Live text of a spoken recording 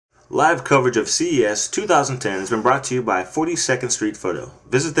Live coverage of CES 2010 has been brought to you by 42nd Street Photo.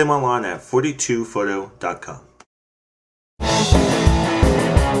 Visit them online at 42photo.com.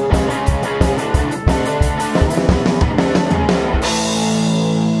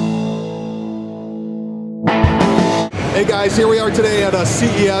 Hey guys, here we are today at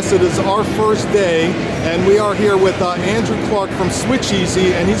CES. It is our first day, and we are here with Andrew Clark from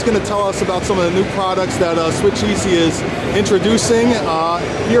Switcheasy, and he's going to tell us about some of the new products that Switcheasy is introducing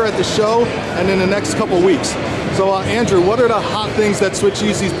here at the show and in the next couple weeks. So Andrew, what are the hot things that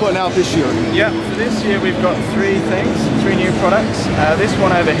Switcheasy is putting out this year? Yeah, for this year we've got three new products. This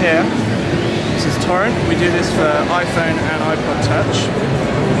one over here, this is Torrent. We do this for iPhone and iPod Touch.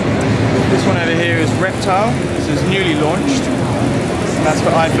 This one over here is Reptile. This is newly launched. That's for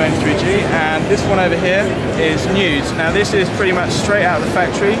iPhone 3G. And this one over here is Nude. Now this is pretty much straight out of the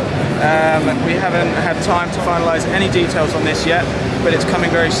factory. We haven't had time to finalize any details on this yet, but it's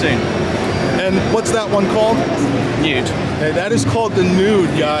coming very soon. And what's that one called? Nude. Hey, that is called the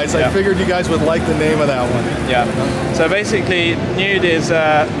Nude, guys. I figured you guys would like the name of that one. Yeah. So basically, Nude is,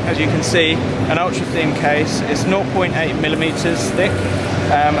 as you can see, an ultra thin case. It's 0.8mm thick.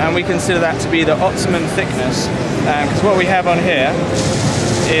 And we consider that to be the optimum thickness, because what we have on here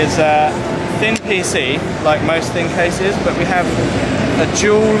is thin PC, like most thin cases, but we have a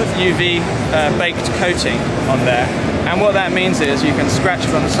dual UV baked coating on there, and what that means is you can scratch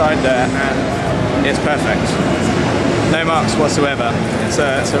it on the side there and it's perfect. No marks whatsoever. It's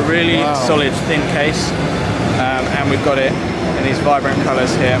a really solid thin case, and we've got it in these vibrant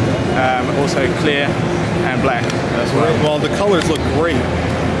colours here, also clear and black as well. Well, the colors look great.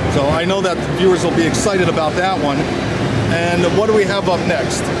 So I know that the viewers will be excited about that one. And what do we have up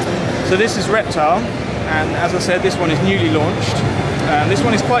next? So this is Reptile, and as I said, this one is newly launched. This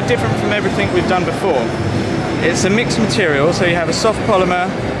one is quite different from everything we've done before. It's a mixed material, so you have a soft polymer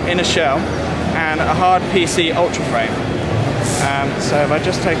inner shell and a hard PC ultra frame. So if I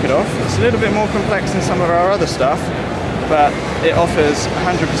just take it off, it's a little bit more complex than some of our other stuff, but it offers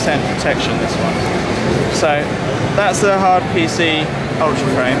 100% protection, this one. So that's the hard PC ultra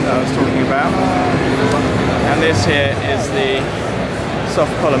frame that I was talking about, and this here is the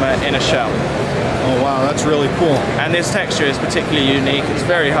soft polymer inner shell. Oh wow, that's really cool. And this texture is particularly unique. It's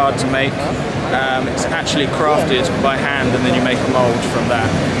very hard to make. It's actually crafted by hand, and then you make a mold from that.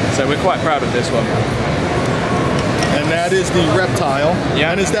 So we're quite proud of this one. And that is the Reptile.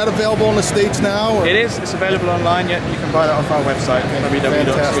 Yeah. And is that available in the States now? Or? It is. It's available online. Yet you can buy that off our website,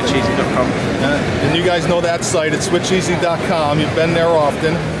 www.switcheasy.com. And you guys know that site. It's switcheasy.com. You've been there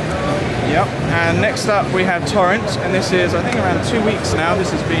often. Yep. And next up we have Torrent, and this is, I think, around 2 weeks now.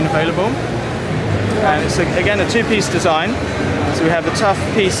 This has been available, and it's again a two-piece design. So we have the tough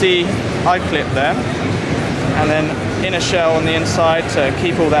PC eye clip there, and then inner shell on the inside to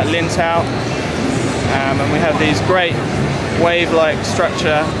keep all that lint out. And we have these great wave-like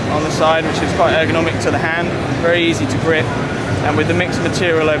structure on the side, which is quite ergonomic to the hand, very easy to grip, and with the mixed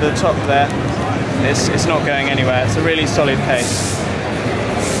material over the top there, it's not going anywhere. It's a really solid case,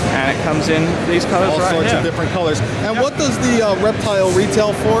 and it comes in these colours right here. All sorts of different colours. And what does the Reptile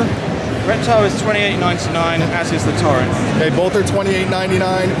retail for? Reptile is $28.99, as is the Torrent. Okay, both are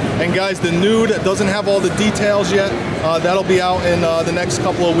 $28.99. And guys, the Nude doesn't have all the details yet. That'll be out in the next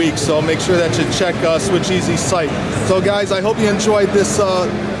couple of weeks, so make sure that you check Switcheasy's site. So guys, I hope you enjoyed this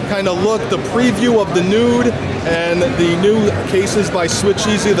kind of look, the preview of the Nude and the new cases by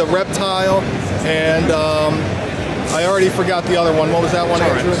Switcheasy, the Reptile, and I already forgot the other one. What was that one?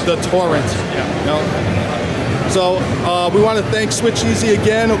 Torrent. The Torrent. Yeah. No. So we want to thank Switcheasy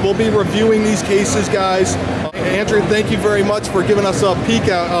again. We'll be reviewing these cases, guys. Andrew, thank you very much for giving us a peek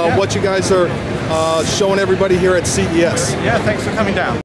at what you guys are showing everybody here at CES. Yeah, thanks for coming down.